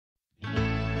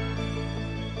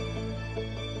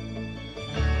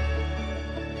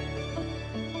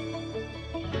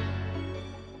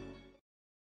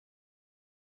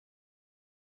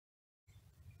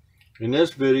In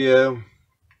this video,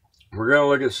 we're going to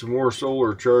look at some more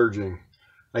solar charging.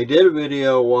 I did a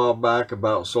video a while back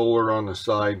about solar on the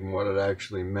side and what it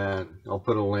actually meant. I'll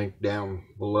put a link down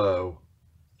below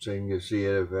so you can see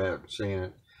it if you haven't seen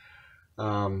it.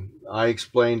 I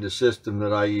explained the system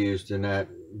that I used in that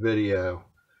video.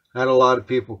 I had a lot of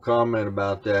people comment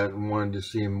about that and wanted to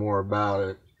see more about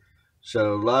it.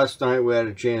 So last night we had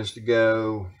a chance to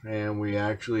go and we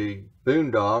actually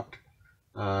boondocked.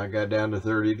 Got down to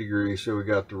 30 degrees, so we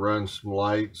got to run some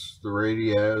lights, the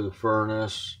radio, the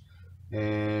furnace,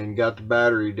 and got the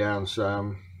battery down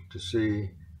some to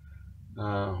see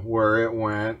where it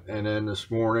went. And then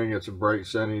this morning, it's a bright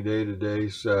sunny day today,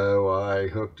 so I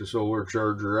hooked the solar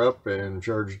charger up and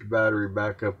charged the battery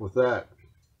back up with that.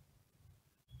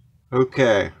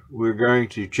 Okay, we're going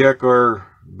to check our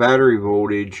battery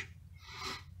voltage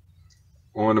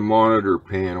on the monitor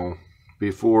panel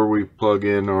before we plug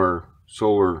in our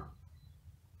solar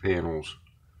panels.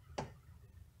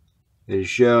 It is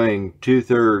showing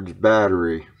 2/3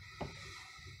 battery.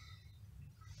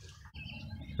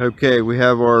 Okay, we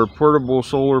have our portable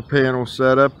solar panel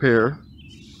set up here,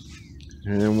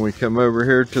 and then we come over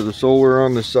here to the solar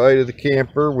on the side of the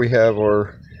camper. We have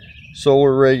our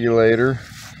solar regulator,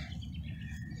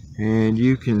 and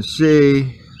you can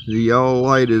see the yellow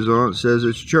light is on. It says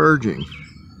it's charging.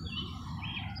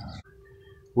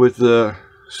 With the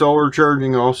solar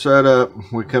charging all set up,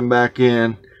 we come back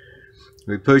in,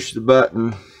 we push the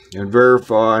button and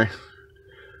verify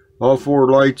all 4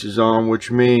 lights is on,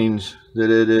 which means that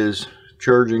it is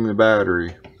charging the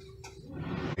battery.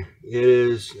 It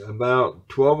is about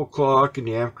 12 o'clock in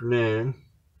the afternoon.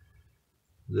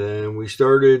 Then we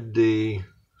started the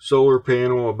solar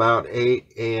panel about 8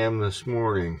 a.m. this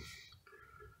morning.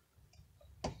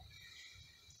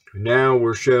 Now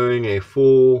we're showing a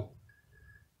full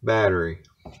battery.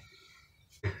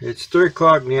 It's 3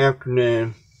 o'clock in the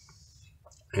afternoon,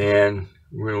 and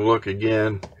we're going to look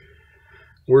again.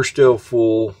 We're still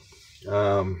full.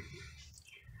 I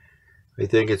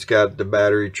think it's got the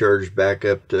battery charged back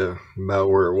up to about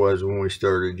where it was when we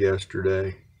started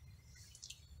yesterday.